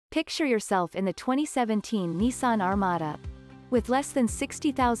Picture yourself in the 2017 Nissan Armada. With less than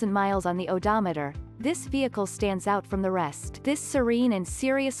 60,000 miles on the odometer, this vehicle stands out from the rest. This serene and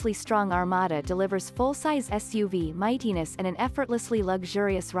seriously strong Armada delivers full-size SUV mightiness and an effortlessly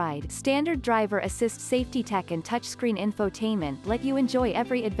luxurious ride. Standard driver assist safety tech and touchscreen infotainment let you enjoy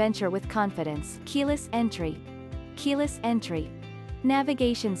every adventure with confidence. Keyless entry. Keyless entry.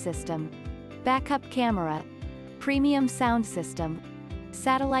 Navigation system. Backup camera. Premium sound system.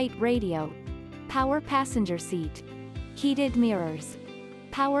 Satellite radio. Power passenger seat. Heated mirrors.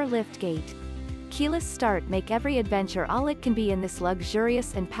 Power liftgate. Keyless start make every adventure all it can be in this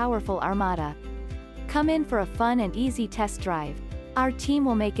luxurious and powerful Armada. Come in for a fun and easy test drive. Our team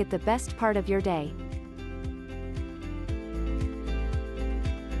will make it the best part of your day.